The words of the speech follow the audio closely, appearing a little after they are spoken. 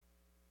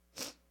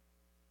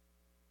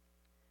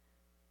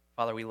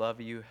Father, we love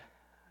you.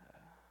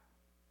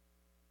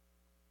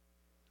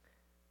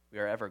 We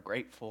are ever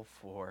grateful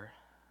for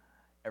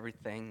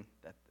everything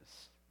that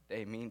this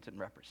day means and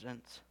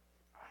represents.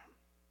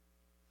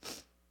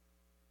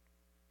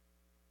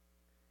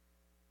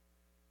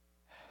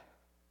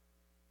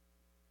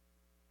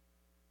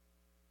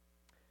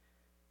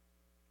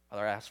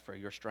 Father, I ask for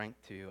your strength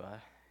to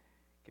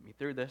get me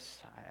through this.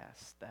 I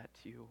ask that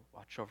you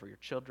watch over your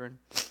children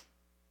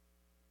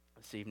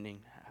this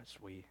evening as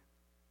we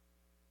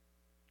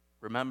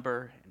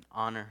remember and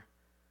honor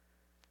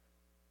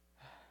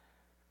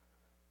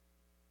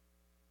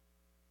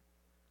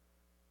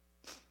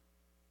the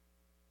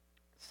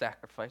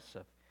sacrifice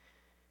of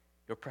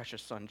your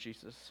precious Son,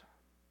 Jesus.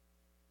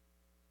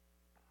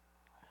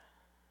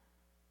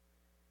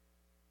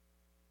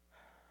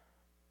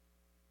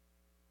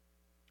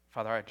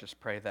 Father, I just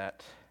pray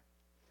that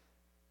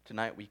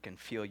tonight we can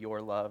feel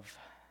your love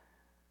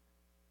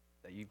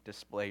that you've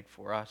displayed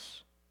for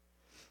us,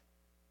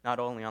 not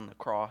only on the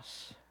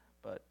cross,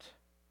 but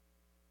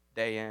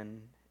day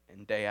in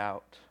and day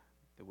out,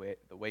 the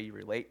way you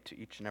relate to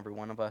each and every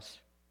one of us.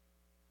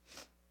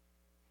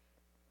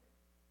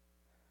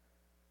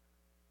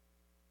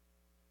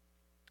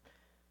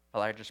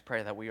 Father, I just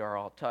pray that we are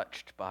all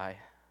touched by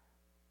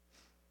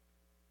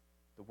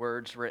the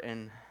words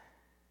written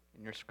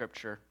in your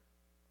scripture.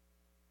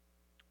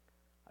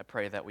 I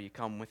pray that we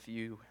come with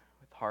you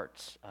with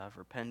hearts of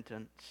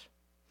repentance,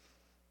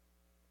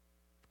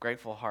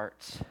 grateful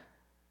hearts,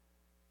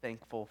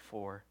 thankful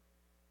for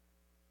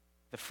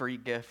the free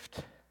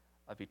gift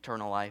of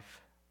eternal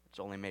life that's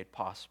only made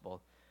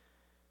possible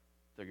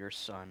through your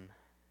Son,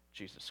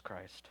 Jesus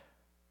Christ.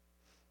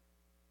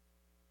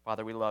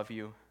 Father, we love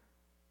you.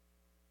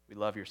 We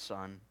love your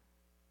Son.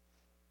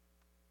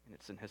 And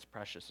it's in his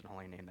precious and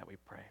holy name that we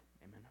pray.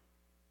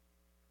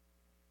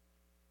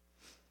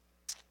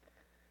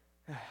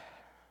 Amen.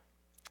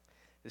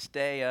 This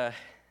day,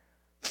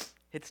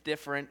 it's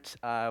different.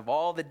 Of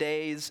all the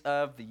days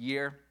of the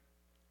year,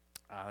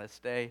 this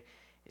day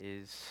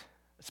is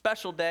a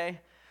special day.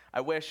 I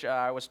wish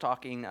I was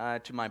talking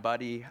to my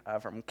buddy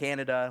from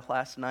Canada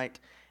last night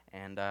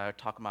and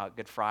talking about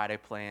Good Friday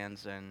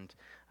plans, and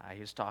he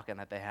was talking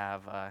that they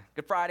have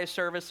Good Friday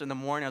service in the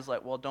morning. I was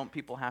like, well, don't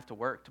people have to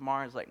work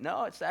tomorrow? He's like,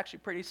 no, it's actually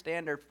pretty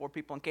standard for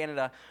people in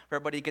Canada for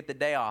everybody to get the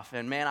day off.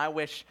 And man, I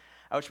wish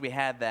we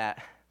had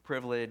that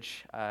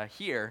privilege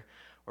here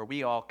where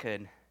we all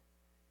could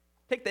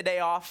take the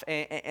day off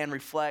and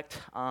reflect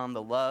on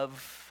the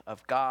love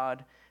of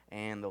God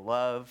and the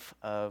love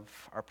of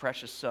our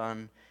precious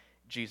Son,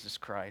 Jesus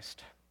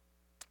Christ.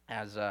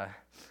 As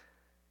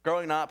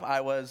growing up,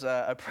 I was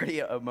a pretty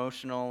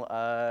emotional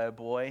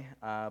boy,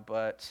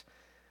 but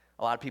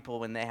a lot of people,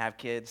 when they have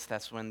kids,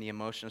 that's when the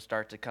emotions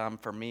start to come.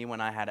 For me,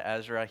 when I had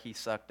Ezra, he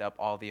sucked up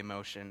all the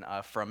emotion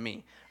from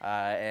me.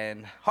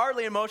 And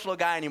hardly an emotional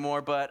guy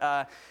anymore,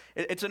 but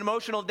it's an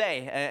emotional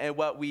day. And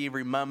what we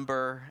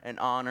remember and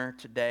honor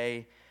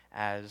today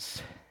as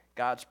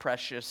God's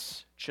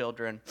precious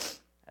children,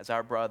 as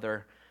our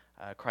brother,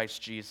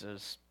 Christ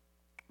Jesus,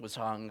 was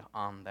hung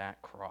on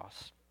that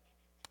cross.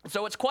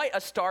 So it's quite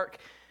a stark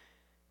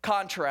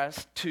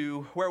contrast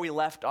to where we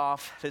left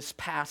off this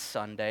past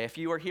Sunday. If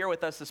you were here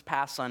with us this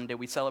past Sunday,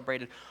 we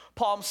celebrated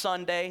Palm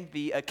Sunday,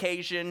 the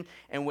occasion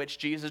in which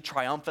Jesus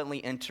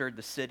triumphantly entered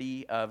the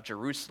city of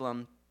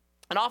Jerusalem.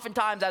 And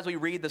oftentimes, as we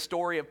read the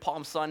story of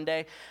Palm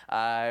Sunday,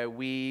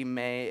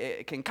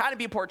 it can kind of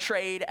be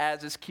portrayed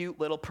as this cute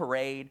little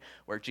parade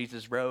where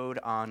Jesus rode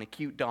on a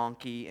cute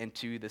donkey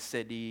into the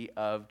city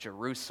of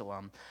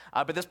Jerusalem.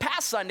 But this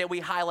past Sunday,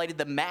 we highlighted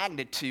the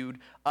magnitude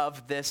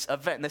of this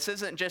event. This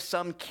isn't just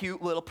some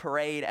cute little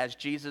parade as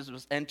Jesus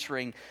was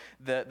entering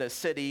the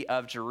city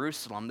of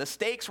Jerusalem. The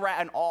stakes were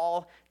at an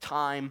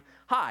all-time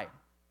high.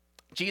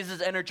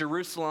 Jesus entered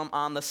Jerusalem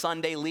on the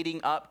Sunday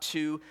leading up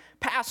to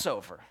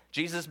Passover.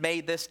 Jesus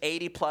made this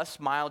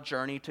 80-plus mile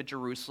journey to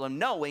Jerusalem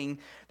knowing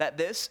that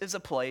this is a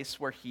place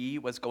where he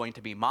was going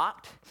to be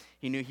mocked.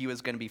 He knew he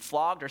was going to be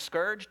flogged or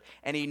scourged,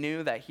 and he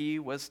knew that he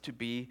was to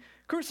be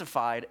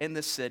crucified in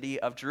the city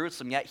of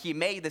Jerusalem. Yet he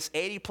made this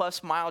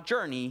 80-plus mile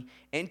journey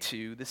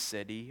into the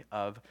city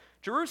of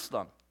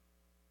Jerusalem.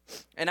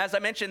 And as I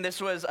mentioned,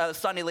 this was a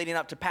Sunday leading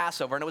up to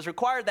Passover, and it was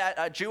required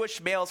that Jewish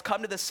males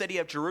come to the city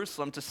of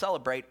Jerusalem to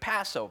celebrate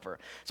Passover.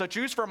 So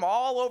Jews from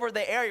all over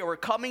the area were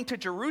coming to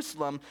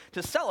Jerusalem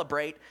to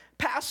celebrate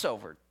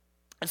Passover.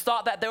 It's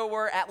thought that there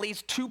were at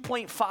least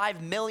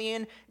 2.5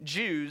 million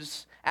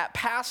Jews at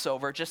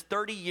Passover just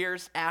 30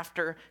 years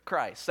after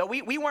Christ. So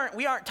we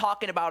aren't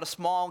talking about a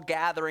small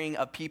gathering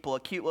of people, a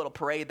cute little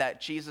parade that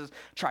Jesus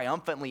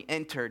triumphantly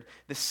entered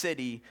the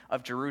city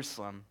of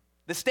Jerusalem.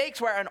 The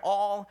stakes were at an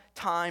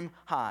all-time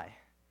high.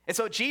 And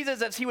so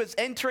Jesus, as he was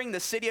entering the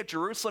city of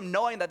Jerusalem,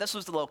 knowing that this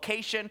was the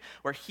location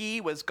where he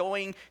was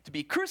going to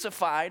be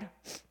crucified,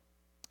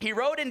 he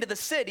rode into the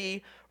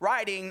city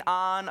riding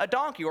on a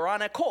donkey or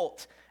on a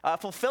colt,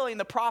 fulfilling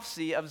the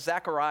prophecy of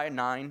Zechariah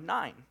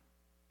 9:9.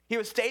 He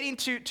was stating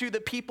to the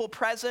people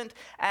present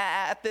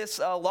at this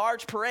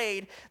large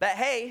parade that,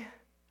 hey,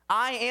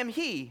 I am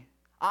he.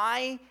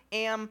 I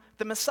am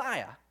the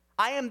Messiah.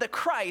 I am the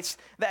Christ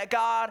that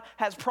God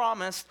has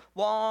promised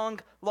long,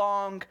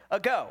 long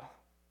ago.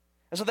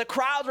 And so the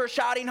crowds were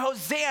shouting,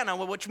 Hosanna,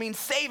 which means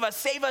save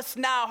us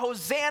now.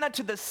 Hosanna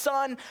to the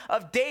Son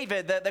of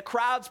David. The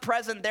crowds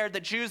present there, the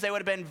Jews, they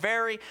would have been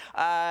very,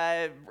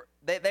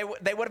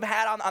 they would have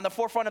had on the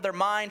forefront of their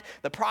mind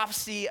the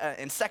prophecy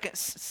in 2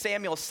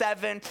 Samuel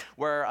 7,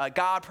 where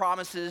God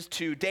promises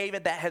to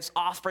David that his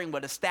offspring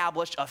would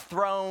establish a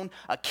throne,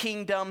 a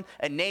kingdom,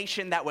 a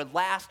nation that would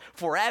last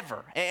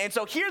forever. And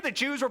so here the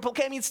Jews were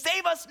proclaiming,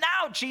 save us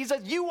now,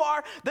 Jesus. You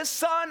are the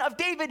Son of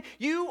David.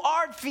 You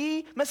are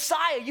the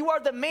Messiah. You are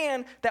the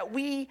man that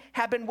we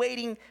have been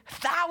waiting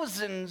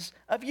thousands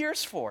of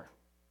years for.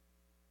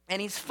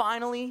 And he's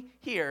finally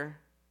here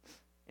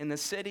in the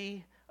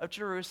city of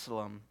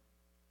Jerusalem,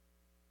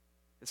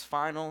 his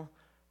final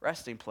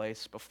resting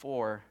place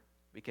before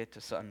we get to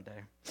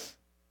Sunday.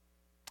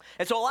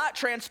 And so a lot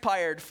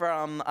transpired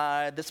from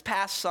this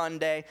past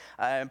Sunday,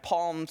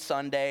 Palm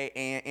Sunday,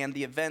 and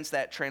the events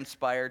that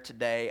transpired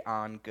today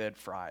on Good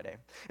Friday.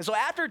 And so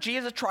after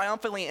Jesus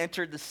triumphantly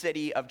entered the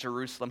city of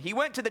Jerusalem, he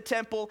went to the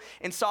temple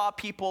and saw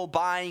people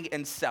buying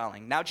and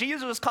selling. Now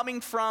Jesus was coming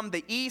from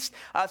the east,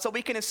 so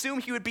we can assume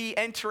he would be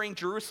entering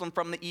Jerusalem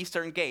from the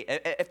eastern gate.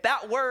 If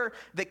that were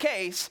the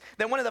case,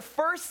 then one of the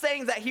first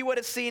things that he would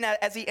have seen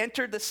as he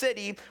entered the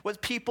city was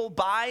people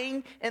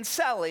buying and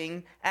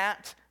selling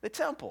at the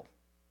temple.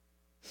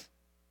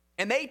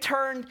 And they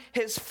turned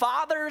his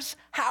father's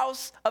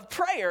house of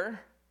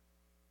prayer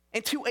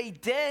into a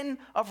den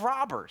of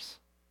robbers.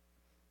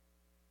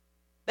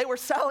 They were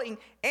selling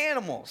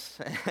animals.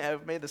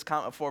 I've made this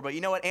comment before, but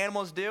you know what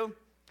animals do?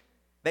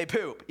 They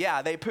poop.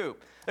 Yeah, they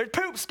poop. There's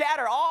poop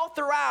scattered all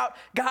throughout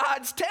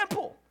God's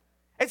temple.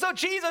 And so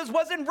Jesus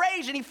was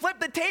enraged, and he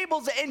flipped the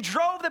tables and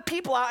drove the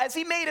people out as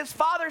he made his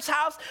father's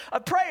house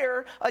of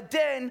prayer a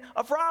den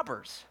of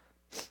robbers.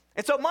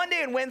 And so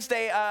Monday and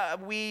Wednesday,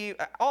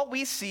 all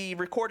we see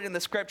recorded in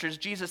the scriptures,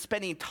 Jesus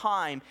spending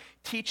time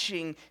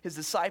teaching his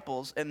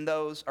disciples and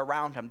those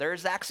around him.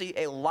 There's actually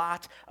a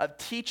lot of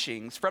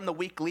teachings from the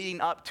week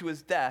leading up to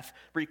his death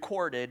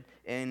recorded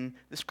in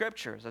the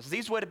scriptures. As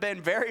these would have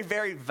been very,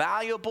 very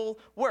valuable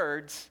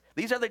words.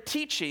 These are the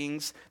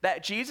teachings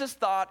that Jesus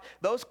thought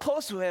those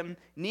close to him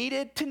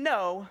needed to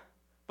know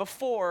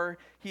before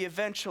he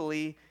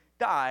eventually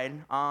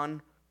died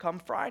on come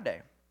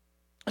Friday.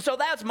 So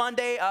that's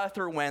Monday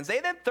through Wednesday.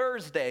 Then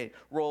Thursday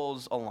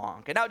rolls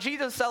along. And now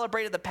Jesus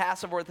celebrated the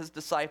Passover with his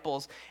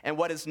disciples and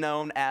what is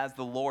known as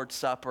the Lord's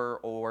Supper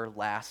or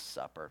Last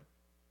Supper.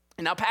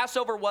 And now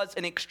Passover was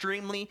an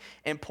extremely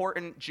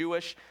important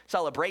Jewish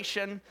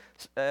celebration,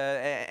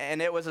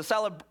 and it was a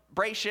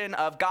celebration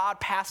of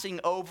God passing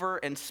over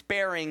and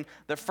sparing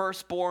the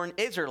firstborn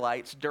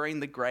Israelites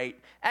during the great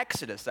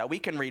Exodus that we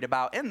can read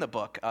about in the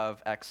book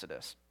of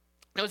Exodus.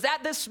 It was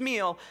at this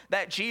meal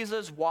that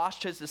Jesus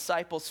washed his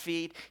disciples'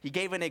 feet. He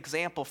gave an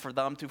example for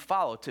them to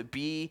follow, to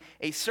be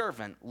a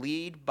servant,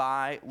 lead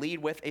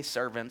with a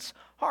servant's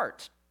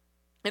heart.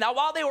 And now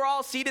while they were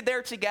all seated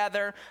there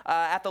together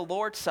at the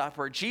Lord's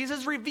Supper,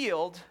 Jesus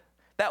revealed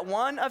that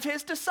one of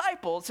his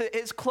disciples,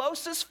 his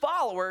closest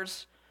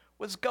followers,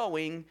 was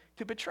going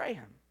to betray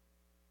him.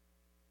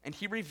 And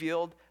he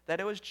revealed that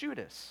it was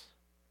Judas.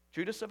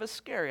 Judas of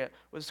Iscariot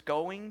was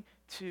going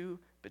to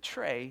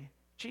betray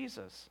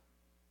Jesus.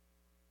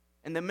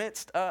 In the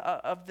midst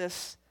of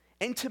this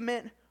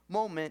intimate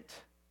moment,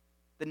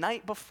 the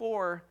night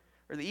before,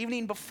 or the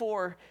evening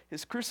before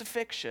his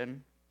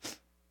crucifixion,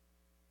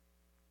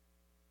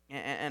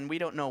 and we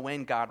don't know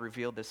when God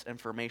revealed this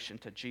information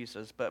to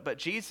Jesus, but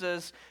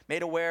Jesus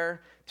made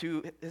aware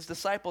to his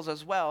disciples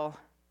as well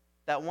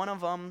that one of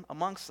them,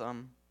 amongst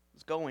them,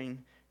 was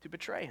going to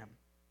betray him.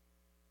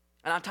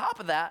 And on top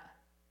of that,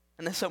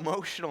 in this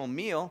emotional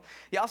meal,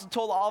 he also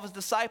told all of his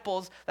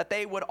disciples that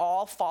they would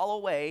all fall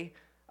away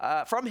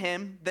from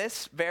him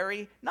this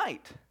very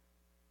night.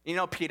 You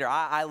know Peter,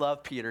 I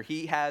love Peter.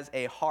 He has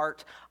a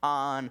heart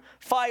on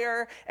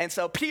fire. And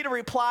so Peter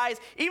replies,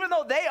 even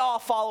though they all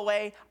fall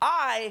away,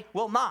 I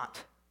will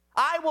not.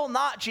 I will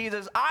not,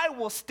 Jesus. I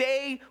will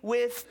stay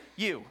with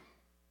you.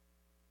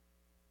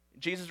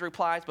 Jesus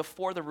replies,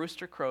 before the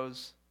rooster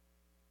crows,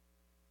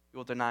 you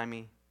will deny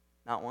me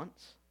not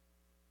once,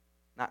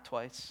 not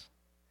twice,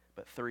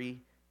 but 3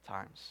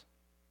 times.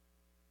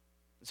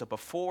 So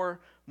before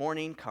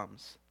morning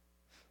comes,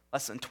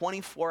 less than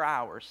 24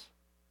 hours,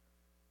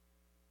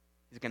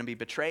 he's going to be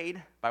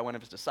betrayed by one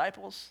of his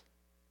disciples.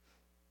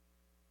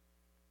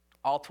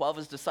 All 12 of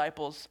his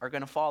disciples are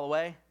going to fall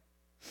away.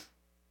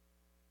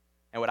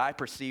 And what I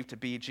perceive to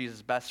be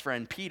Jesus' best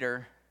friend,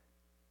 Peter,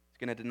 is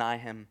going to deny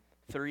him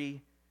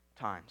 3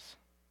 times.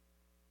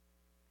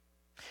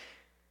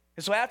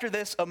 And so after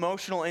this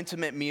emotional,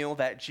 intimate meal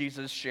that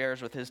Jesus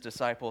shares with his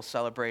disciples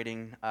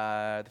celebrating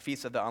the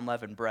Feast of the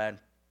Unleavened Bread,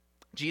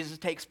 Jesus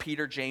takes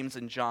Peter, James,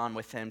 and John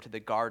with him to the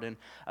Garden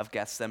of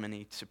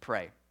Gethsemane to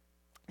pray.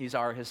 These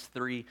are his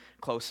 3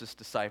 closest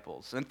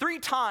disciples. And 3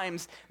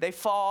 times they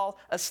fall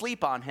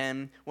asleep on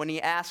him when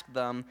he asked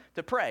them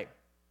to pray.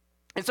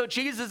 And so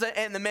Jesus,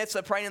 in the midst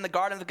of praying in the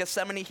Garden of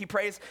Gethsemane, he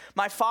prays,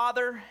 "My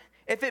Father,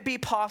 if it be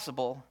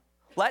possible,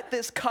 let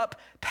this cup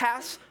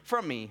pass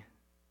from me.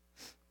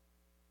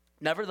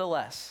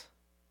 Nevertheless,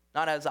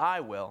 not as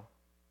I will,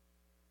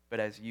 but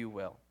as you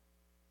will."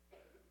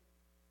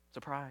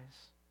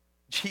 Surprise.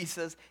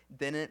 Jesus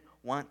didn't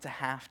want to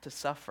have to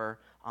suffer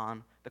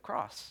on the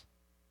cross.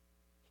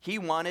 He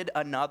wanted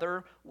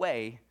another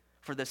way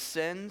for the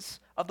sins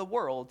of the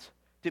world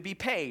to be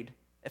paid,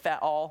 if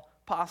at all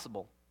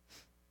possible.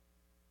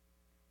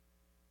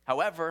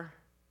 However,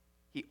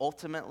 he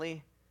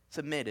ultimately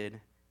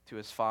submitted to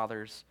his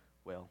Father's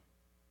will.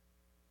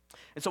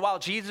 And so while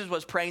Jesus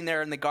was praying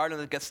there in the Garden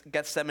of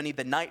Gethsemane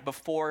the night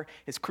before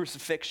his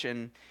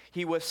crucifixion,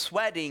 he was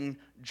sweating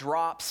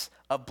drops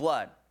of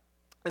blood.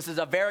 This is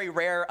a very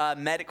rare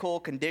medical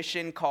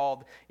condition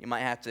called, you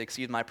might have to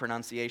excuse my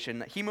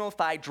pronunciation,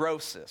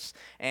 hemothiadrosis.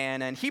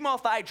 And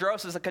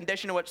hemothiadrosis is a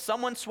condition in which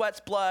someone sweats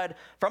blood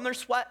from their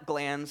sweat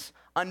glands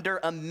under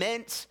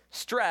immense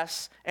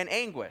stress and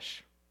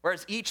anguish.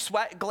 Whereas each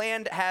sweat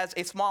gland has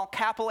a small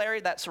capillary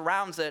that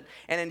surrounds it,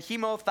 and in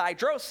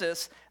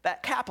hemothiadrosis,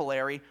 that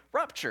capillary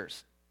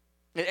ruptures.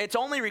 It's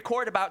only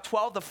recorded about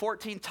 12 to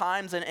 14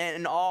 times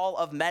in all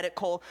of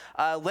medical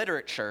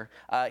literature,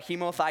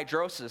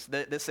 hemothiadrosis,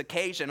 this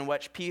occasion in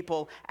which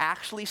people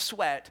actually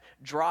sweat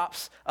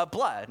drops of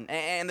blood.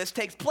 And this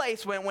takes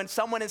place when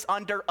someone is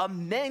under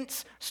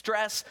immense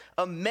stress,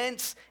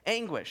 immense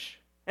anguish.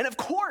 And of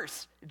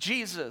course,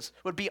 Jesus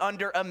would be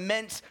under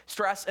immense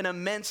stress and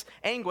immense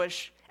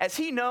anguish as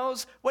he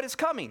knows what is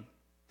coming.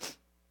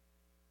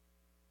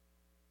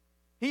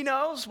 He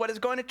knows what is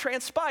going to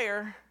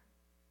transpire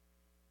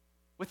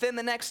within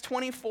the next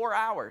 24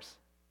 hours,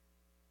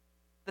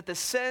 that the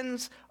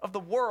sins of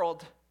the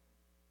world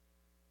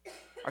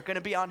are going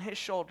to be on his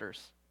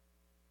shoulders.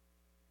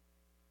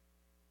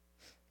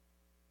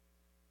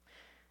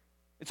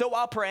 And so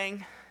while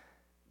praying,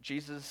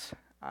 Jesus,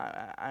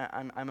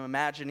 I'm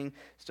imagining,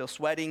 still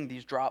sweating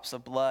these drops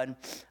of blood.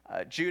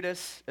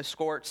 Judas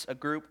escorts a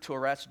group to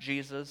arrest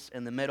Jesus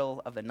in the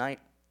middle of the night.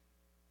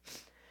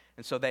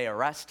 And so they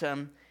arrest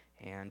him.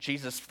 And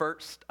Jesus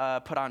first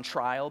put on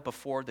trial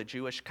before the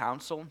Jewish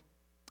council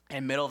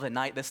in the middle of the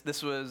night.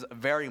 This was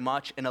very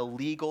much an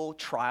illegal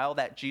trial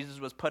that Jesus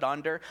was put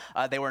under.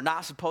 They were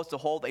not supposed to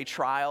hold a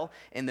trial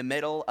in the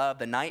middle of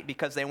the night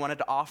because they wanted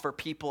to offer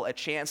people a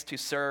chance to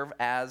serve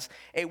as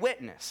a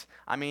witness.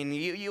 I mean,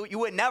 you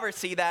would never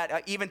see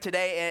that even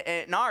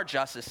today in our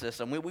justice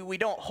system. We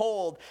don't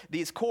hold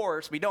these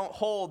courts, we don't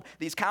hold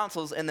these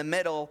councils in the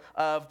middle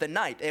of the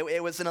night.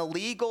 It was an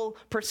illegal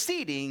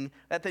proceeding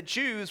that the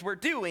Jews were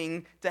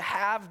doing to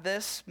have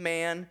this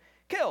man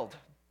killed.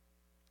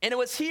 And it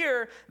was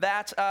here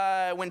that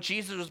when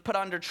Jesus was put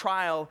under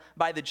trial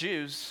by the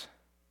Jews,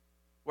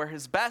 where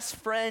his best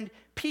friend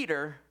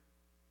Peter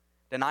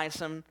denies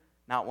him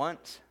not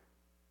once,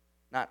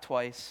 not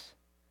twice,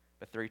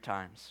 but 3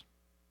 times.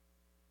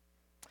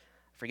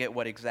 I forget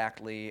what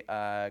exactly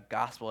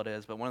gospel it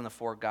is, but one of the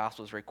 4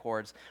 gospels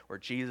records where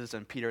Jesus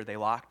and Peter, they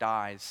locked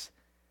eyes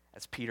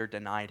as Peter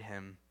denied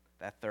him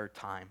that 3rd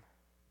time.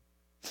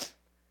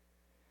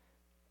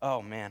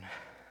 Oh, man.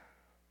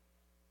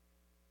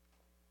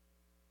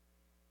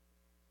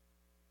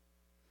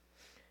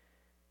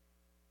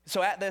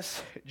 So at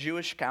this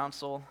Jewish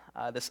council,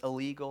 this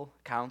illegal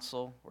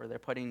council where they're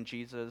putting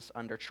Jesus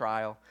under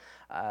trial,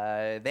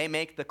 they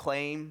make the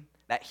claim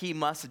that he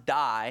must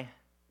die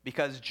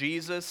because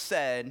Jesus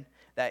said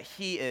that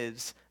he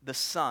is the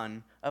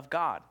Son of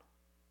God.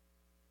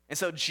 And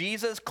so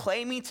Jesus,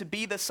 claiming to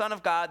be the Son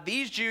of God,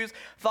 these Jews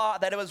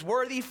thought that it was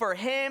worthy for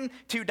him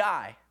to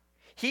die.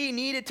 He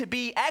needed to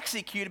be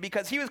executed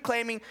because he was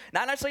claiming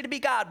not necessarily to be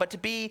God, but to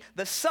be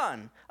the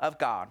Son of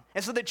God.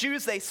 And so the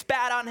Jews, they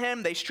spat on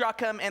him, they struck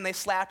him, and they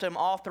slapped him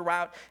all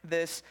throughout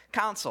this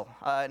council.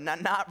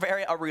 Not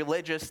very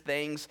religious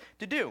things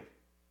to do.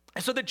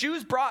 And so the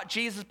Jews brought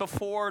Jesus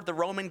before the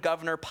Roman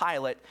governor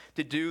Pilate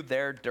to do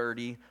their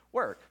dirty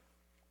work.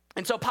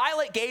 And so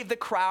Pilate gave the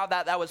crowd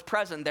that was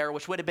present there,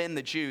 which would have been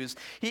the Jews,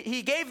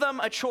 he gave them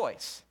a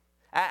choice.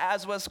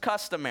 As was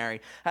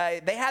customary.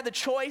 They had the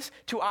choice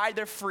to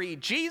either free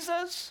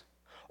Jesus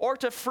or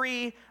to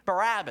free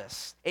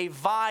Barabbas, a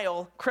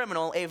vile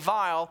criminal, a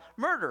vile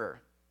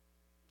murderer.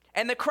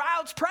 And the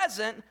crowds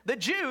present, the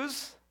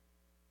Jews,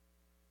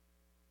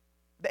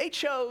 they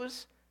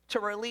chose to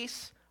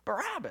release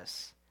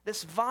Barabbas,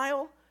 this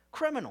vile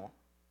criminal.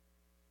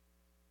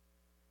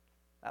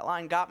 That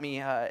line got me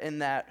in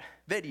that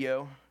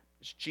video.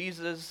 It's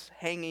Jesus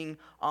hanging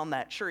on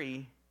that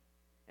tree,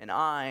 and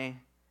I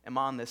am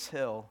on this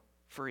hill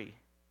free.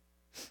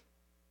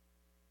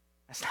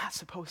 That's not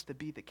supposed to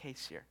be the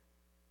case here.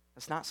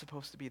 That's not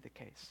supposed to be the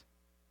case.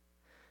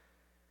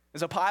 And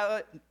so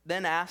Pilate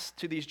then asked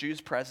to these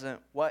Jews present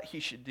what he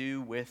should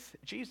do with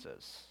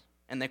Jesus.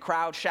 And the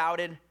crowd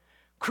shouted,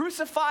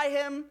 "Crucify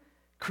him,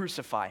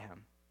 crucify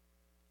him."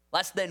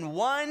 Less than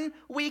 1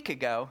 week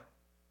ago,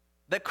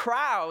 the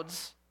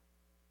crowds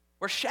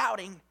were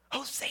shouting,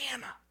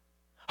 "Hosanna,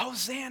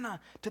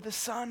 Hosanna to the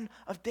Son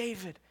of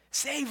David,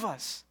 save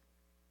us."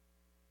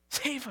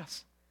 Save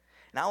us.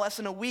 Now less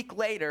than a week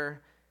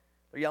later,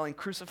 they're yelling,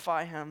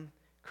 crucify him,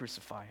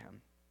 crucify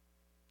him.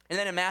 And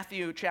then in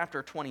Matthew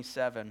chapter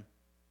 27,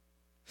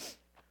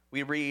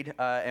 we read,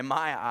 in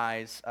my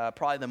eyes,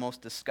 probably the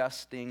most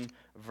disgusting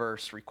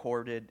verse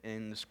recorded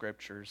in the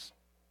scriptures.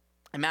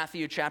 In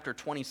Matthew chapter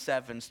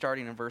 27,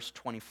 starting in verse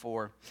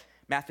 24,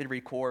 Matthew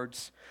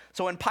records,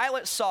 so when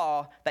Pilate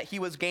saw that he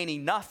was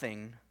gaining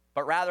nothing,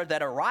 but rather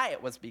that a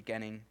riot was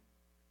beginning,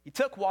 he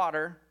took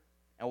water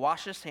and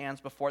washed his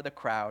hands before the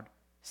crowd,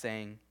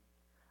 saying,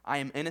 I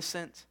am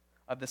innocent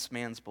of this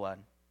man's blood.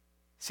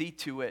 See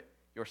to it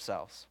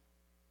yourselves.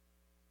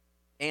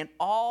 And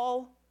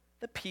all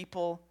the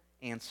people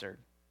answered,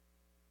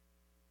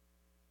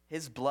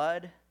 his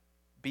blood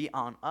be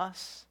on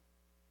us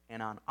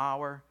and on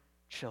our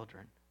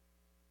children.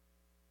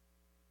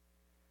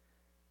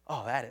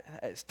 Oh, that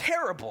is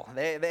terrible.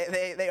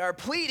 They are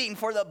pleading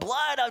for the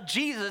blood of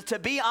Jesus to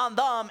be on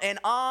them and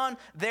on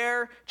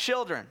their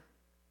children.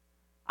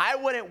 I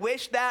wouldn't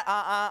wish that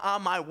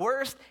on my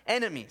worst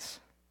enemies.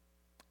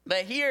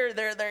 But here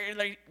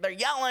they're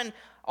yelling.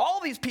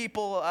 All these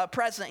people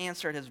present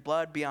answered, his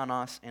blood be on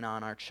us and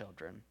on our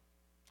children.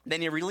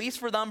 Then he released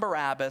for them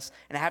Barabbas,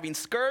 and having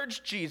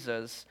scourged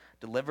Jesus,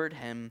 delivered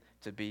him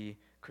to be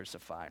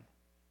crucified.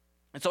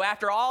 And so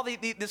after all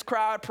this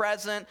crowd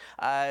present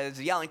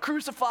is yelling,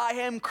 crucify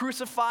him,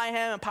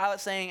 and Pilate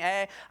saying,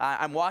 hey,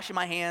 I'm washing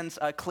my hands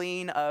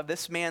clean of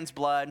this man's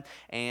blood,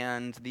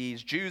 and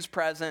these Jews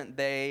present,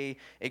 they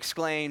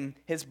exclaim,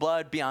 his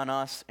blood be on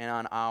us and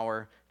on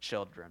our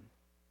children.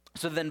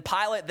 So then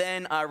Pilate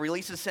then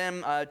releases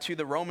him to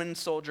the Roman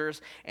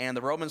soldiers, and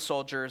the Roman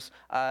soldiers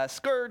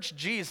scourge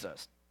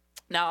Jesus.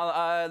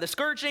 Now, the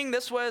scourging,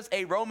 this was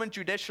a Roman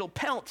judicial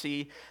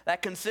penalty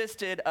that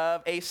consisted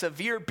of a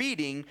severe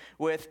beating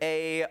with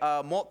a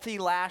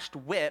multi-lashed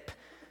whip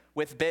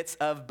with bits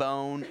of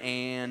bone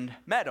and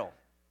metal.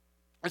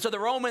 And so the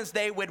Romans,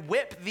 they would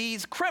whip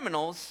these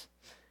criminals,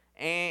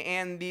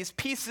 and these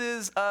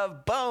pieces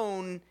of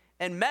bone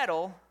and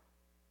metal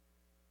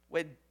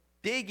would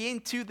dig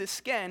into the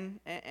skin,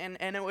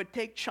 and it would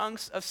take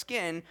chunks of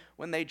skin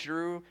when they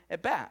drew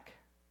it back.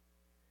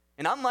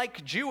 And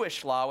unlike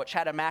Jewish law, which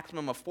had a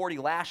maximum of 40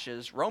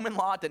 lashes, Roman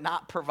law did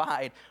not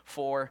provide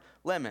for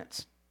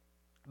limits.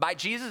 By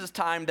Jesus'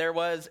 time, there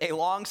was a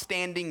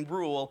long-standing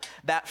rule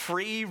that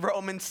free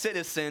Roman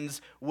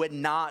citizens would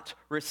not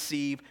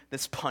receive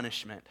this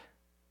punishment,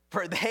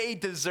 for they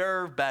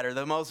deserve better.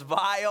 The most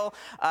vile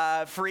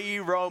free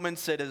Roman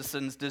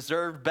citizens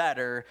deserve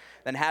better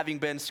than having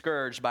been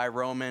scourged by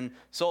Roman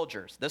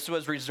soldiers. This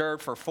was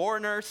reserved for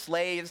foreigners,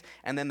 slaves,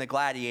 and then the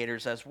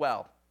gladiators as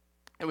well.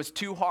 It was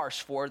too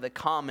harsh for the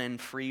common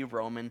free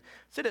Roman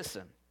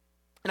citizen.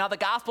 Now, the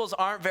Gospels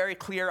aren't very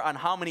clear on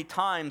how many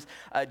times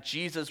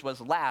Jesus was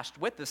lashed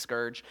with the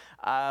scourge,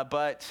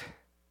 but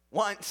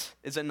once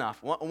is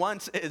enough.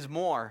 Once is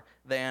more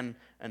than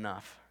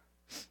enough.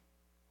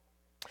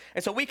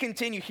 And so we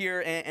continue here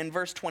in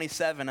verse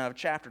 27 of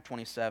chapter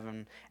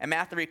 27, and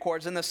Matthew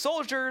records, and the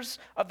soldiers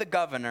of the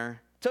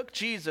governor took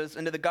Jesus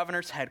into the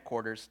governor's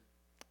headquarters,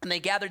 and they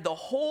gathered the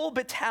whole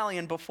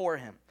battalion before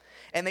him.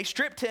 And they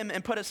stripped him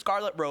and put a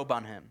scarlet robe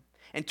on him.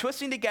 And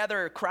twisting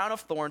together a crown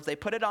of thorns, they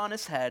put it on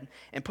his head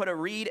and put a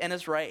reed in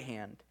his right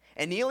hand.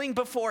 And kneeling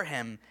before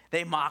him,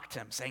 they mocked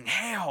him, saying,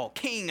 Hail,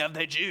 King of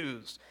the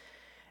Jews!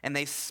 And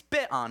they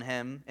spit on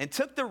him and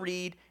took the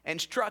reed and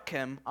struck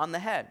him on the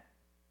head.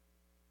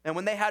 And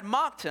when they had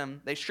mocked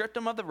him, they stripped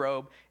him of the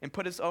robe and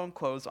put his own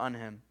clothes on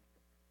him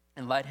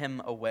and led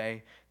him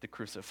away to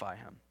crucify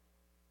him.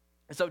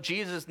 And so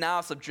Jesus is now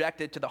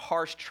subjected to the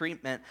harsh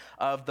treatment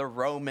of the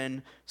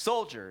Roman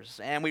soldiers.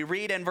 And we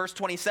read in verse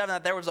 27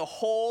 that there was a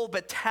whole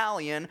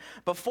battalion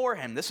before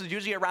him. This is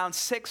usually around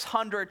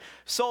 600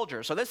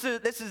 soldiers. So this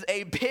is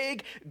a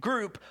big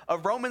group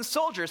of Roman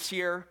soldiers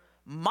here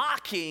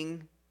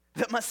mocking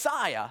the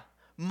Messiah,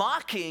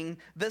 mocking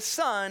the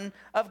Son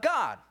of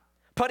God,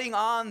 putting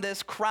on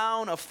this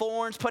crown of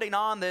thorns, putting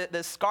on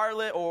the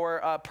scarlet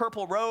or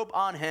purple robe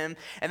on him,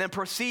 and then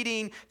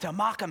proceeding to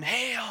mock him,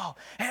 Hail,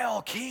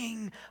 Hail,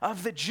 King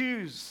of the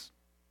Jews.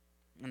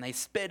 And they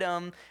spit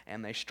him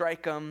and they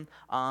strike him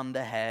on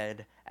the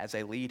head as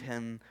they lead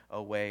him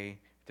away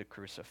to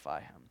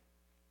crucify him.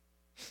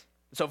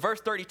 So verse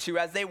 32,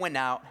 as they went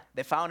out,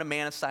 they found a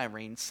man of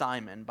Cyrene,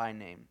 Simon by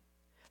name.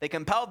 They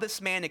compelled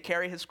this man to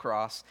carry his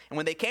cross, and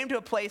when they came to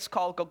a place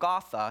called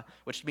Golgotha,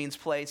 which means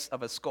place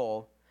of a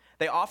skull,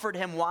 they offered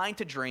him wine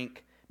to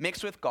drink,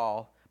 mixed with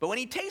gall, but when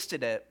he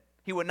tasted it,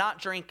 he would not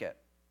drink it.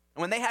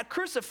 And when they had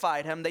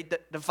crucified him, they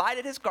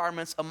divided his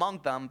garments among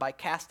them by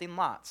casting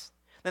lots.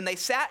 Then they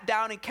sat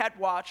down and kept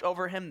watch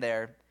over him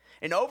there,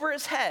 and over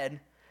his head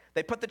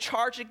they put the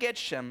charge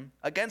against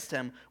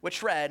him,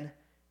 which read,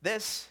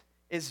 This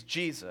is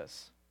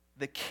Jesus,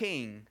 the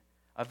King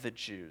of the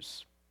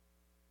Jews.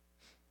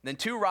 Then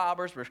 2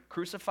 robbers were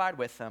crucified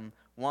with him,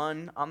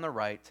 one on the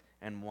right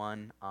and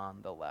one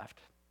on the left.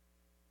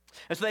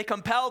 And so they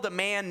compelled a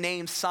man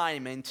named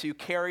Simon to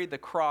carry the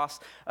cross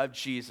of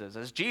Jesus.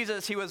 As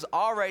Jesus, he was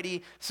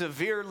already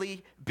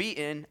severely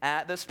beaten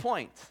at this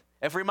point.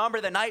 If we remember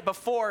the night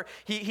before,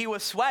 he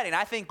was sweating.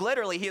 I think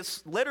literally, he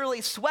is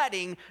literally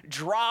sweating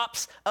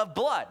drops of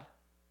blood.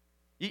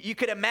 You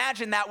could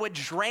imagine that would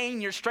drain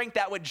your strength,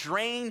 that would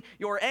drain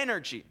your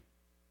energy.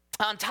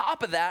 On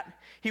top of that,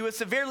 he was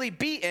severely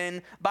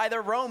beaten by the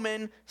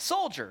Roman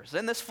soldiers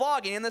in this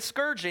flogging and the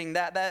scourging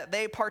that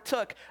they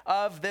partook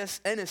of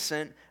this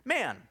innocent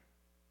man.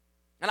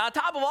 And on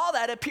top of all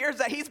that, it appears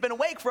that he's been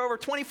awake for over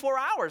 24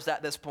 hours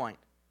at this point.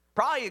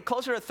 Probably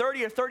closer to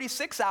 30 or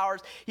 36 hours.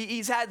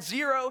 He's had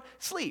zero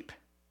sleep.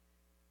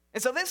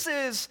 And so this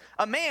is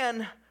a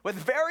man with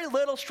very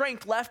little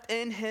strength left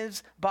in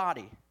his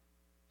body.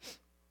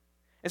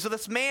 And so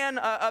this man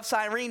of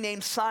Cyrene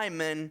named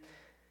Simon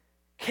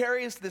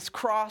carries this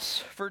cross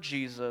for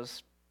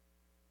Jesus.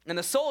 And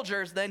the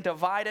soldiers then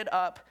divided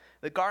up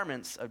the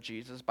garments of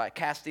Jesus by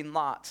casting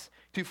lots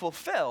to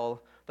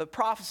fulfill the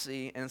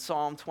prophecy in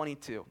Psalm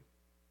 22.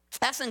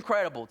 That's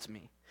incredible to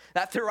me.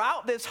 That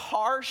throughout this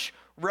harsh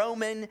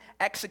Roman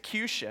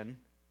execution,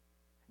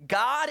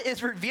 God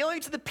is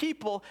revealing to the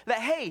people that,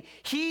 hey,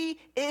 he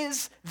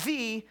is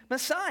the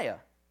Messiah.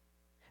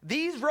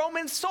 These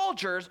Roman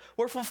soldiers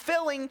were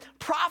fulfilling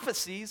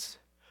prophecies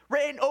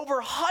written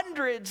over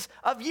hundreds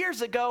of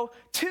years ago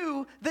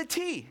to the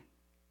T.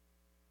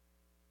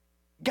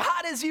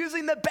 God is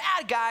using the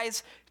bad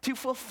guys to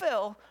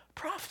fulfill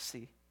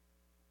prophecy.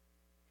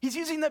 He's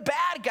using the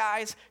bad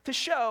guys to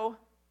show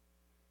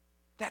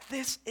that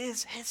this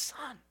is his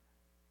son.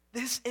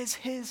 This is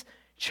his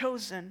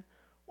chosen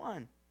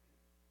one.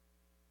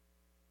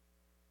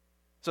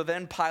 So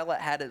then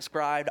Pilate had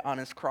inscribed on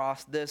his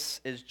cross,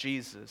 "This is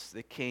Jesus,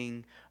 the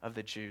King of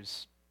the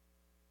Jews."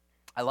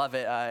 I love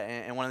it.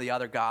 In one of the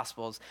other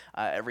Gospels,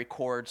 it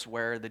records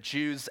where the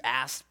Jews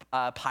asked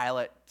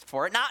Pilate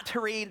for it not to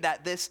read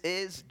that this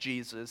is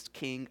Jesus,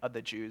 King of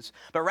the Jews,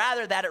 but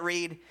rather that it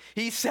read,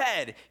 he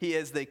said he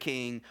is the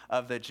King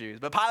of the Jews.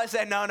 But Pilate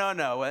said, no,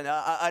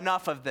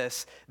 enough of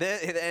this.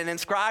 And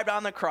inscribed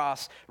on the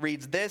cross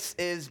reads, "This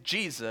is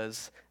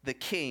Jesus, the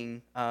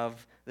King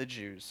of the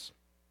Jews."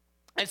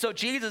 And so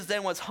Jesus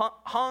then was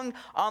hung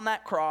on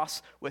that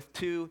cross with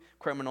two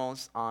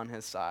criminals on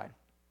his side.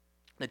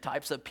 The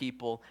types of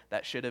people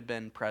that should have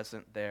been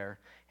present there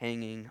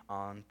hanging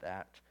on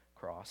that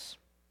cross.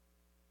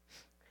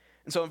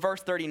 And so in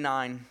verse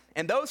 39,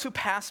 "And those who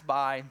passed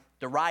by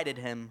derided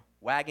him,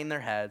 wagging their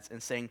heads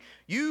and saying,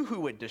 'You who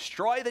would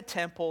destroy the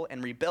temple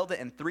and rebuild it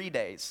in 3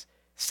 days,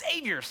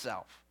 save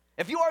yourself.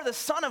 If you are the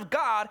Son of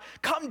God,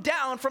 come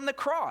down from the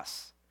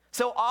cross.'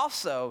 So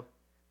also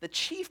the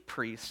chief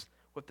priests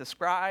with the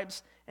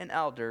scribes and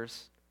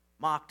elders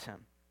mocked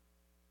him,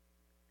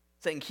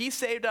 saying, 'He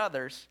saved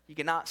others, he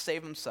cannot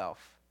save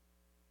himself.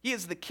 He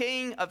is the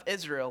King of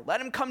Israel.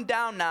 Let him come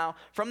down now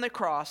from the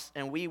cross,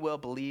 and we will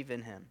believe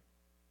in him.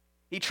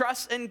 He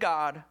trusts in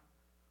God.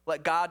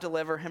 Let God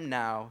deliver him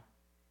now,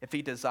 if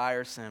he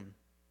desires him.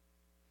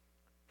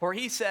 For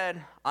he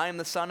said, I am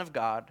the Son of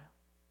God.'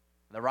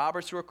 The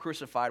robbers who were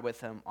crucified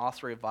with him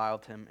also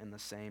reviled him in the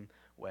same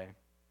way."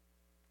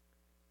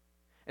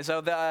 And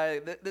so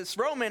this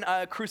Roman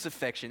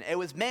crucifixion, it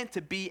was meant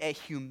to be a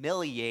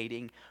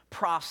humiliating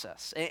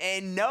process.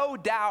 And no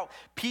doubt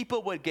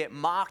people would get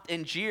mocked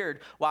and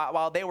jeered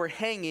while they were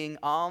hanging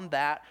on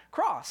that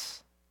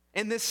cross.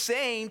 And the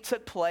same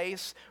took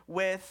place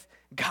with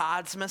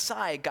God's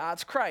Messiah,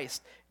 God's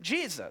Christ,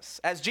 Jesus.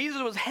 As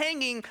Jesus was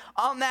hanging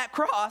on that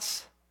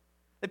cross,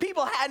 the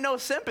people had no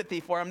sympathy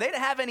for him. They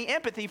didn't have any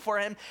empathy for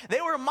him.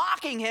 They were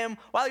mocking him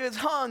while he was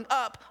hung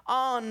up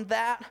on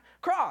that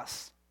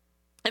cross.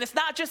 And it's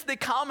not just the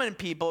common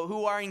people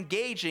who are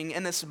engaging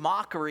in this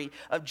mockery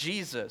of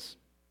Jesus.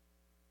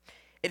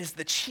 It is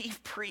the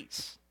chief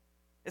priests.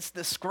 It's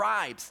the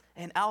scribes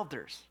and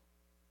elders.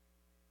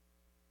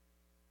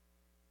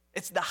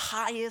 It's the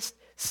highest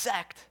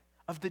sect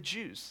of the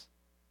Jews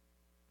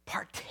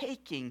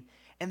partaking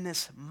in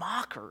this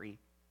mockery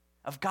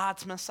of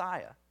God's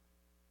Messiah.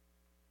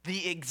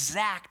 The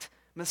exact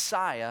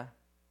Messiah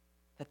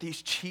that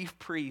these chief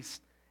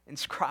priests and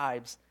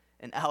scribes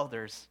and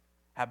elders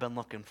have been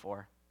looking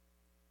for.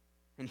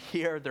 And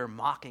here they're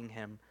mocking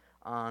him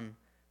on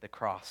the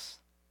cross,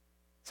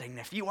 saying,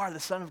 "If you are the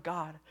Son of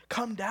God,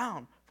 come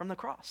down from the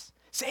cross.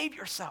 Save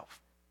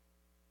yourself.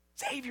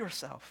 Save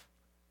yourself.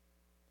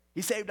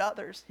 He saved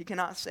others. He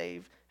cannot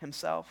save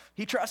himself.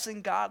 He trusts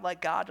in God.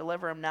 Let God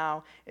deliver him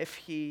now if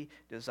he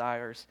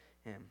desires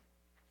him."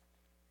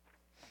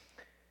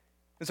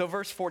 And so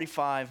verse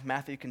 45,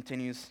 Matthew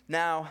continues,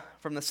 "Now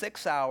from the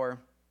 6th hour,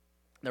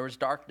 there was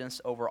darkness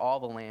over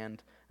all the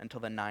land until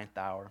the 9th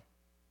hour.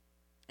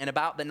 And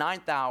about the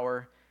 9th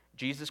hour,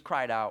 Jesus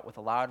cried out with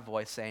a loud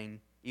voice, saying,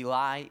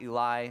 'Eli,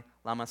 Eli,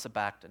 lama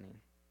sabachthani?'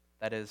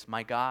 That is,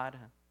 my God,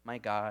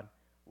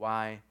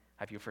 why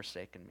have you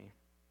forsaken me?"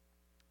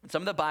 And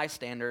some of the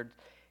bystanders,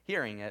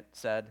 hearing it,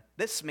 said,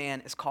 "This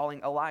man is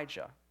calling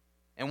Elijah."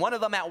 And one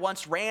of them at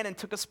once ran and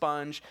took a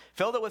sponge,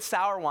 filled it with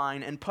sour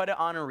wine, and put it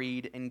on a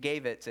reed, and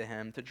gave it to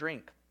him to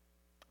drink.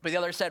 But the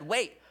other said,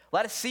 "Wait,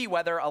 let us see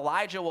whether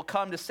Elijah will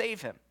come to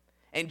save him."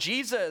 And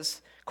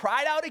Jesus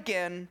cried out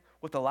again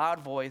with a loud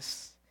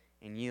voice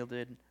and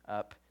yielded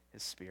up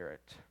his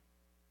Spirit.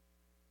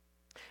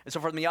 And so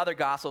from the other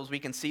Gospels, we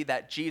can see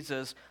that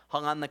Jesus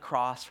hung on the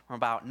cross from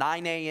about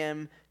 9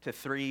 a.m. to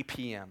 3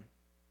 p.m.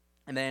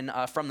 And then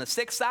from the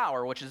 6th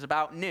hour, which is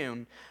about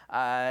noon,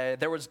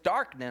 there was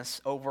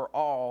darkness over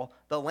all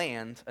the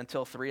land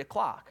until 3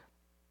 o'clock.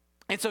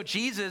 And so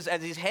Jesus,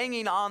 as he's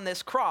hanging on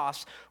this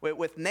cross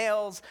with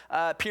nails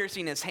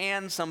piercing his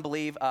hands, some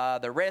believe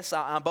the wrists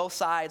on both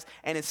sides,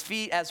 and his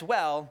feet as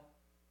well,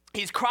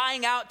 he's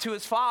crying out to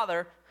his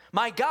Father,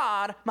 my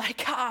God,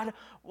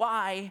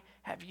 why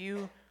have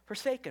you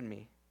forsaken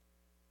me?"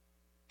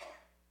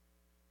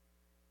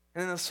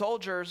 And then the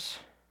soldiers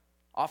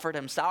offered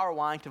him sour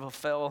wine to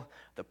fulfill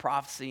the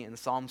prophecy in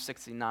Psalm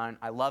 69.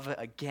 I love it.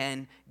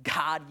 Again,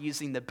 God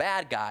using the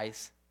bad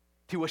guys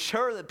to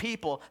assure the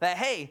people that,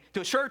 hey,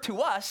 to assure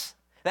to us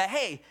that,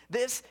 hey,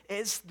 this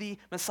is the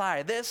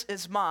Messiah. This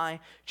is my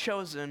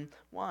chosen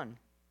one.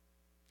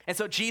 And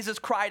so Jesus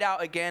cried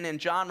out again, and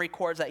John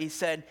records that he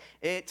said,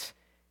 "It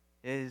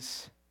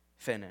is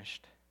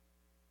finished."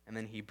 And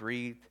then he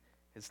breathed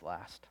his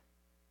last.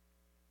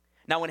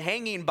 Now, when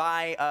hanging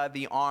by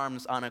the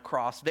arms on a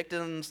cross,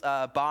 victims'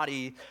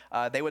 body,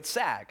 they would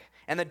sag.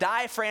 And the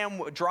diaphragm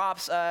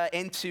drops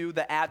into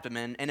the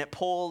abdomen, and it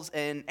pulls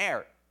in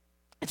air.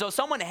 And so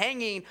someone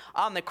hanging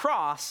on the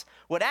cross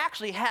would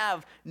actually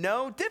have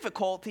no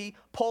difficulty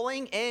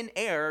pulling in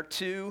air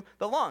to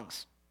the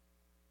lungs.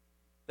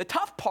 The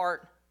tough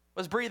part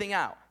was breathing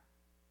out.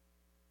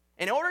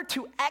 In order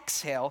to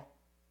exhale,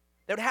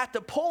 they would have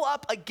to pull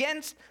up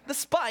against the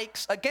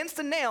spikes, against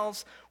the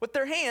nails with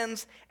their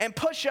hands, and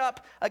push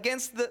up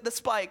against the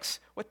spikes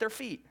with their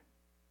feet.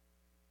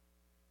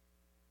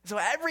 So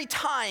every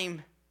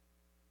time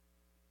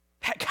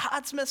that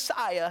God's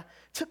Messiah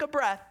took a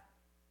breath,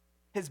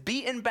 his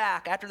beaten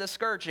back after the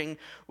scourging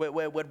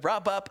would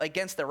rub up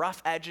against the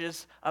rough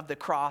edges of the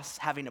cross,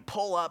 having to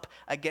pull up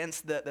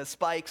against the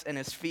spikes in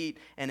his feet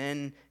and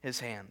in his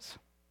hands.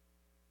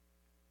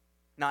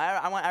 Now,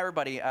 I want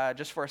everybody,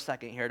 just for a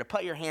second here, to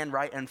put your hand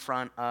right in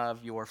front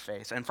of your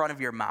face, in front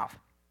of your mouth.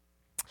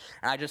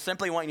 And I just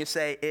simply want you to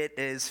say, "It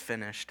is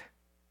finished."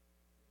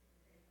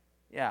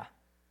 Yeah.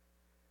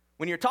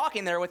 When you're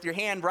talking there with your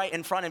hand right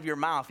in front of your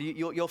mouth,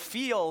 you'll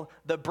feel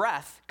the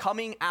breath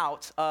coming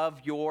out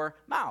of your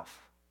mouth.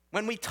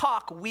 When we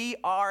talk, we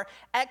are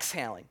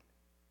exhaling.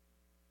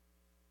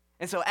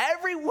 And so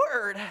every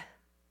word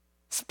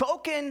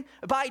spoken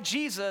by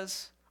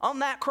Jesus on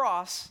that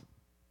cross,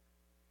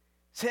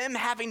 it's him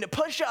having to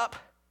push up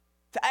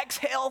to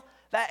exhale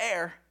that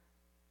air.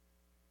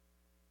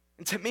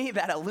 And to me,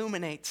 that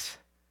illuminates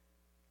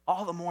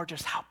all the more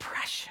just how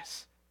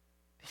precious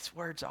these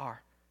words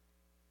are.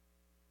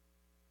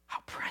 How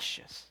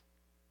precious.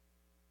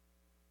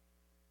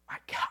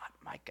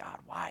 My God,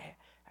 why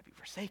have you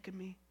forsaken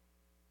me?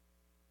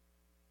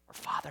 Or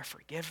Father,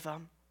 forgive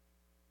them.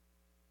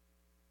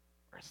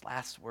 Or his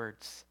last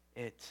words,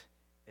 "It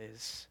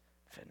is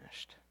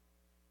finished."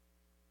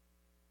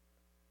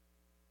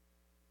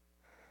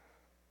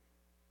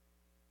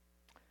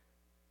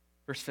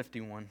 Verse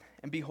 51,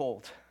 "And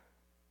behold,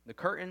 the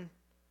curtain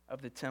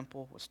of the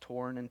temple was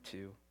torn in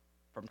two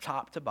from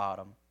top to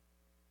bottom,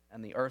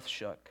 and the earth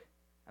shook,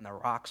 and the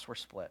rocks were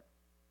split."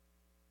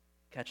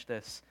 Catch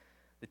this.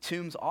 "The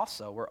tombs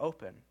also were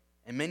open,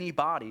 and many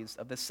bodies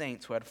of the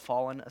saints who had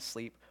fallen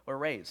asleep were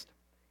raised.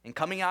 And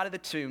coming out of the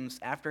tombs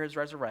after his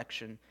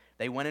resurrection,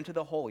 they went into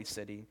the holy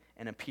city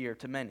and appeared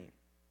to many.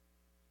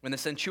 When the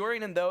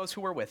centurion and those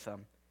who were with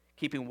him,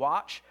 keeping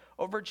watch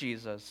over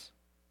Jesus,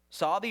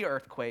 saw the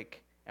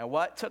earthquake and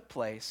what took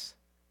place,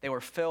 they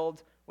were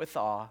filled with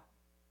awe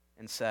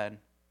and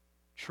said,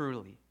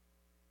 'Truly,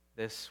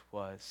 this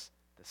was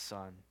the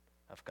Son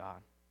of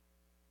God.'"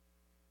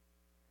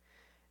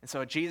 And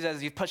so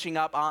Jesus, he's pushing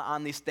up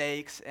on these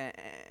stakes,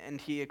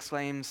 and he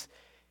exclaims,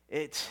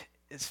 "It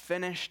is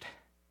finished,"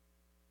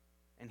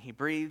 and he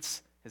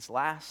breathes his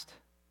last.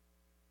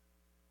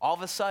 All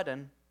of a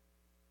sudden,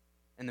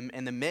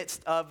 in the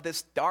midst of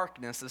this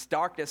darkness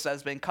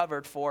has been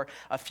covered for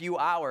a few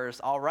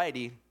hours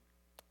already,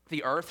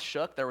 the earth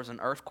shook. There was an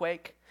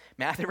earthquake.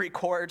 Matthew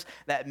records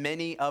that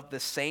many of the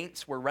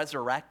saints were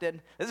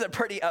resurrected. This is a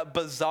pretty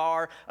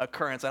bizarre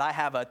occurrence that I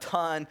have a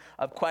ton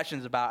of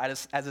questions about,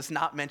 as it's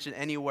not mentioned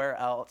anywhere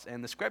else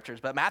in the scriptures.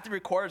 But Matthew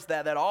records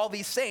that all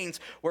these saints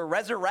were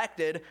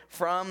resurrected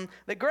from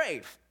the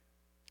grave.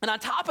 And on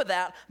top of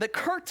that, the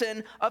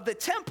curtain of the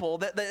temple,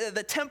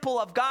 the temple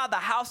of God, the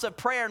house of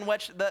prayer in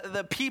which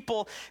the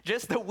people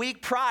just the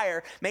week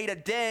prior made a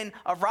den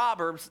of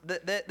robbers,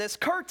 this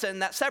curtain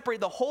that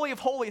separated the Holy of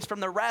Holies from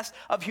the rest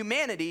of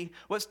humanity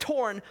was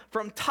torn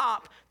from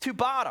top to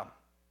bottom.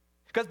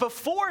 Because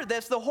before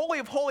this, the Holy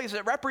of Holies,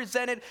 it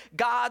represented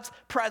God's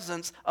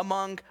presence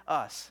among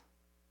us.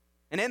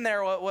 And in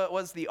there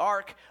was the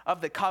Ark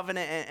of the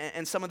Covenant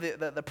and some of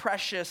the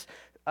precious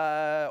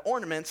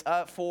ornaments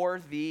for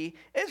the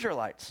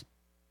Israelites.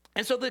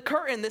 And so the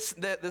curtain, this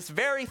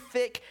very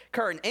thick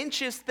curtain,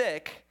 inches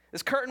thick,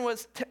 this curtain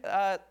was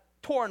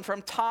torn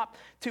from top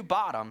to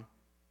bottom,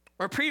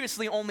 Where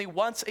previously only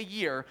once a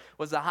year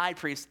was the high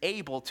priest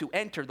able to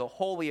enter the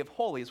Holy of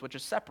Holies, which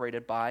is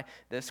separated by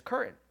this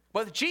curtain.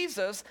 With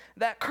Jesus,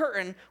 that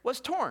curtain was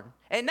torn.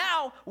 And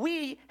now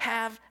we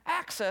have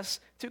access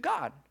to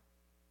God.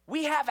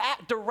 We have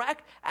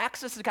direct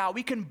access to God.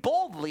 We can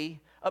boldly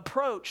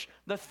approach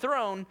the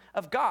throne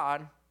of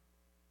God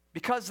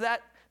because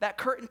that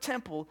curtain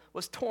temple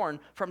was torn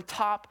from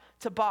top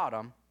to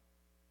bottom,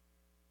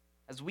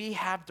 as we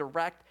have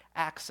direct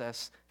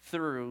access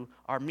through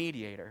our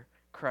mediator,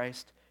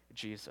 Christ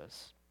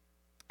Jesus.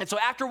 And so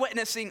after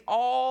witnessing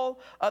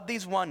all of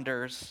these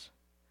wonders,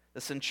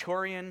 the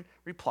centurion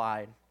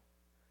replied,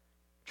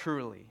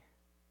 "Truly,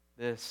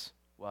 this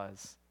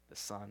was the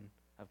Son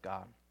of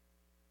God."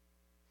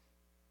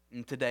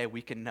 And today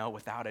we can know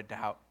without a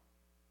doubt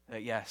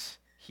that yes,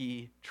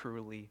 he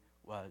truly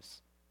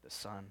was the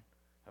Son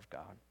of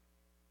God.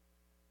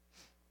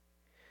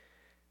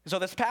 So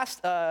these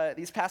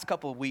past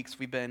couple of weeks,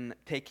 we've been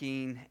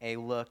taking a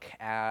look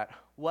at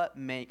what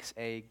makes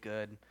a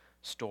good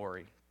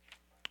story.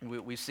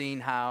 We've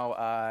seen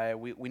how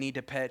we need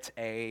to pit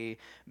a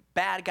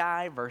bad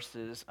guy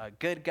versus a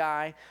good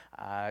guy.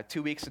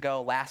 2 weeks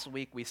ago, last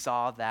week, we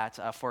saw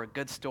that for a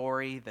good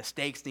story, the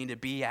stakes need to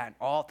be at an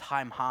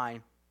all-time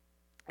high.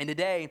 And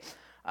today,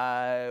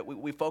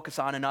 we focus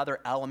on another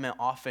element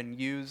often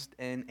used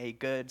in a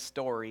good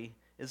story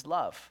is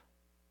love.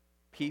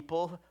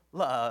 People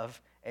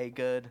love a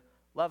good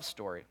love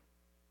story.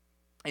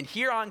 And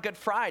here on Good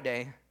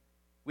Friday,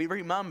 we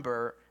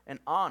remember and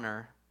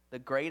honor the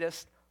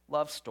greatest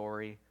love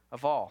story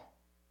of all.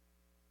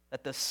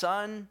 That the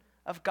Son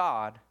of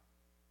God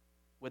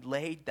would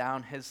lay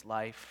down his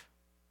life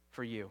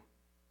for you.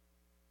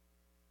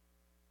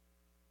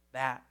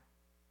 That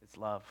is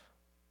love.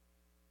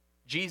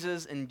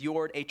 Jesus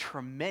endured a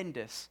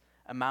tremendous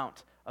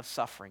amount of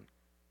suffering.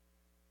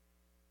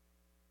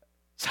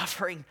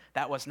 Suffering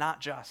that was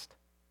not just.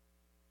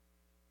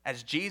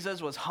 As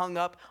Jesus was hung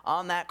up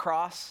on that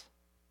cross,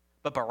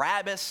 but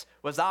Barabbas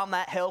was on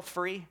that hill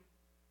free.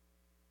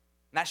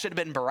 And that should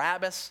have been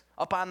Barabbas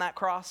up on that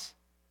cross.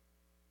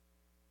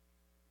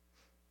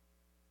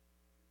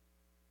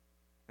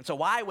 And so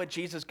why would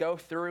Jesus go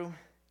through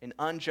an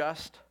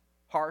unjust,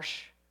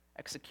 harsh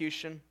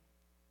execution?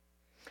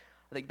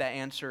 I think that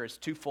answer is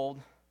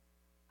twofold.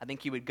 I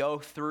think he would go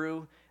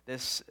through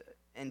this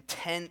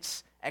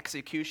intense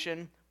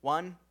execution,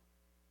 one,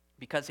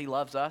 because he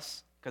loves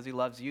us, because he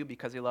loves you,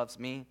 because he loves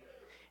me,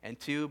 and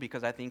two,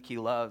 because I think he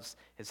loves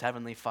his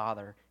heavenly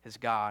Father, his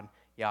God,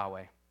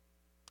 Yahweh.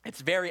 It's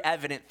very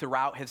evident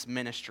throughout his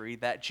ministry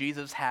that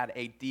Jesus had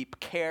a deep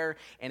care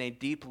and a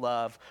deep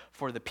love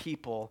for the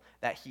people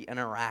that he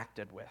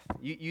interacted with.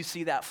 You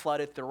see that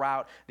flooded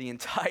throughout the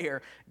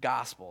entire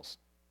Gospels.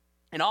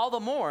 And all the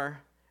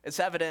more, it's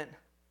evident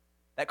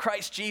that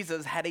Christ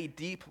Jesus had a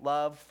deep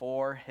love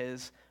for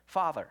his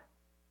Father.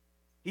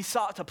 He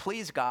sought to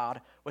please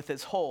God with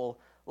his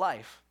whole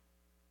life.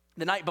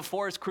 The night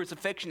before his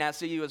crucifixion, as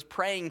he was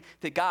praying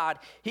to God,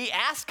 he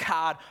asked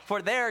God for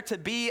there to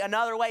be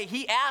another way.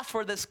 He asked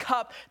for this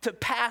cup to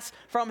pass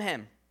from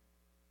him.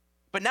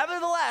 But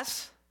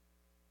nevertheless,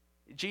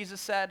 Jesus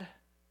said,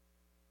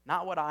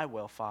 "Not what I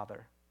will,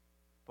 Father,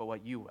 but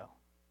what you will."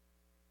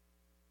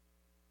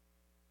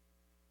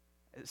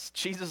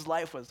 Jesus'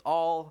 life was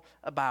all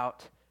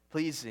about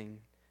pleasing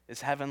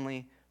his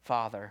heavenly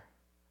Father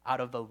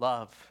out of the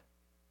love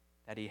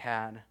that he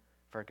had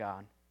for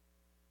God.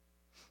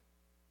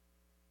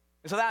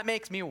 So that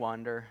makes me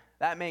wonder,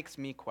 that makes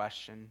me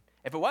question,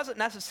 if it wasn't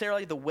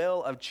necessarily the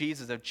will of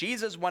Jesus, if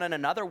Jesus wanted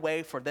another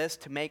way for this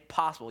to make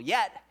possible,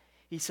 yet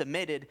he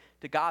submitted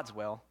to God's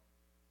will,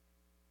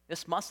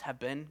 this must have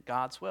been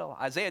God's will.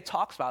 Isaiah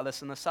talks about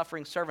this in the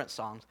Suffering Servant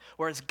songs,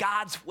 where it's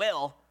God's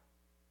will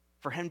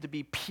for him to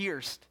be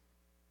pierced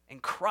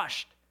and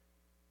crushed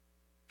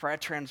for our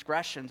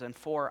transgressions and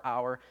for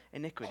our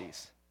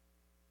iniquities.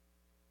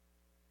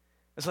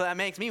 And so that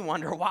makes me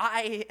wonder,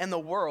 why in the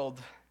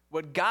world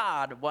would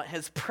God want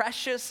his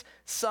precious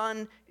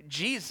son,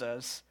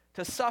 Jesus,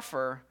 to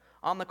suffer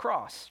on the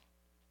cross?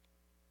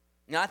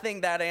 And I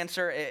think that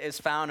answer is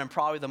found in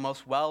probably the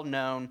most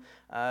well-known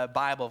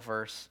Bible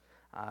verse,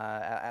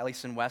 at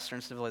least in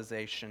Western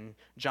civilization,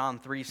 John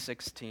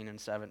 3:16 and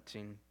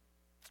 17.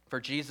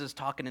 For Jesus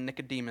talking to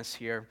Nicodemus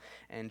here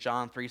in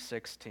John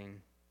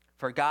 3:16.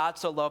 For God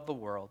so loved the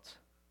world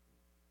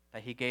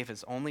that he gave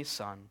his only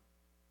Son,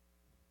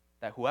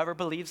 that whoever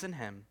believes in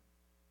him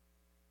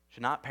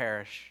should not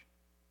perish,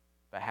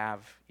 but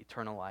have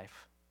eternal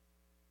life.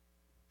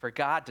 For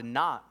God did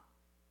not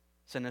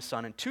send his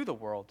Son into the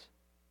world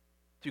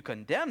to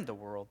condemn the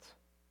world,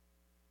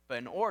 but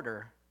in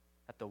order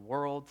that the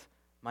world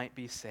might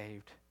be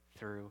saved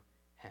through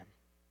him.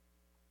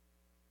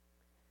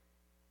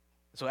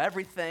 So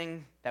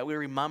everything that we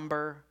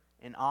remember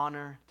and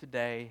honor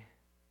today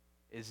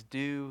is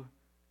due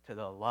to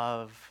the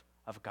love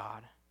of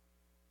God.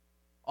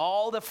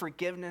 All the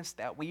forgiveness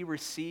that we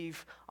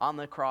receive on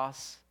the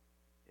cross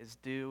is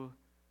due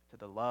to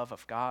the love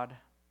of God.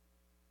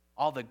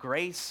 All the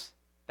grace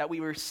that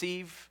we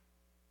receive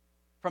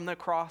from the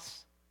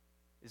cross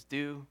is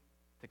due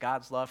to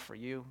God's love for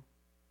you,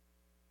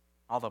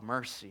 all the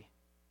mercy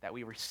that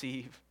we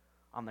receive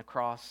on the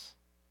cross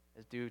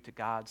is due to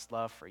God's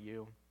love for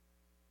you.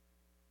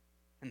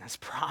 And this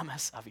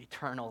promise of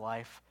eternal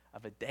life,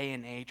 of a day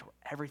and age where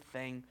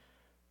everything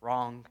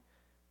wrong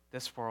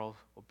this world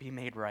will be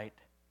made right,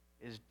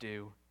 is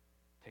due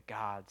to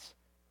God's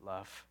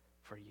love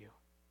for you.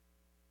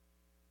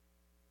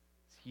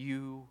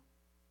 You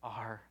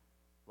are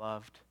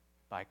loved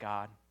by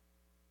God.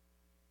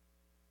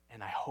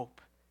 And I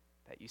hope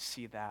that you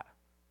see that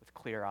with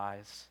clear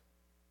eyes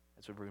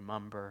as we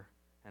remember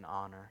and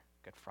honor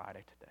Good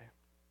Friday today.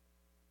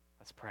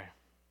 Let's pray.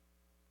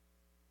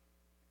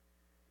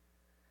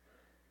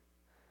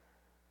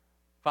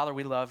 Father,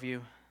 we love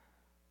you.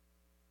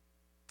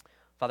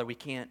 Father, we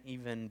can't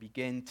even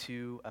begin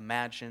to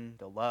imagine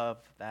the love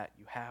that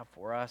you have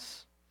for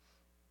us,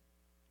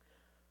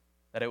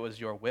 that it was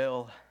your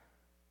will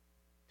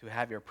to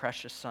have your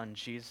precious Son,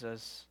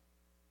 Jesus,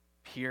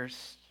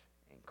 pierced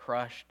and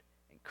crushed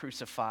and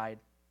crucified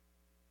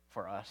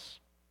for us.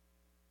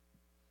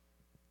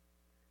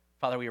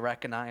 Father, we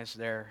recognize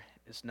there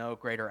is no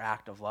greater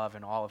act of love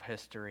in all of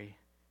history.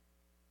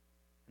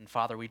 And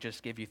Father, we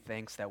just give you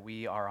thanks that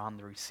we are on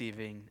the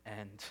receiving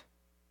end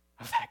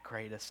of that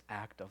greatest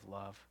act of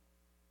love.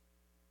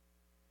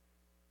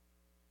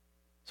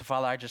 So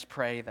Father, I just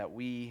pray that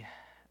we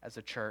as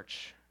a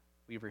church,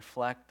 we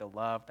reflect the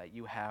love that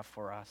you have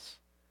for us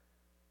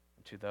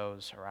and to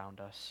those around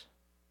us.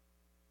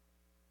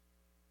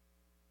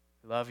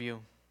 We love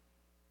you.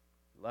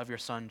 We love your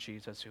Son,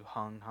 Jesus, who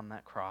hung on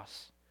that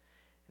cross.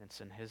 And it's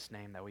in his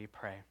name that we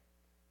pray.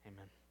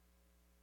 Amen.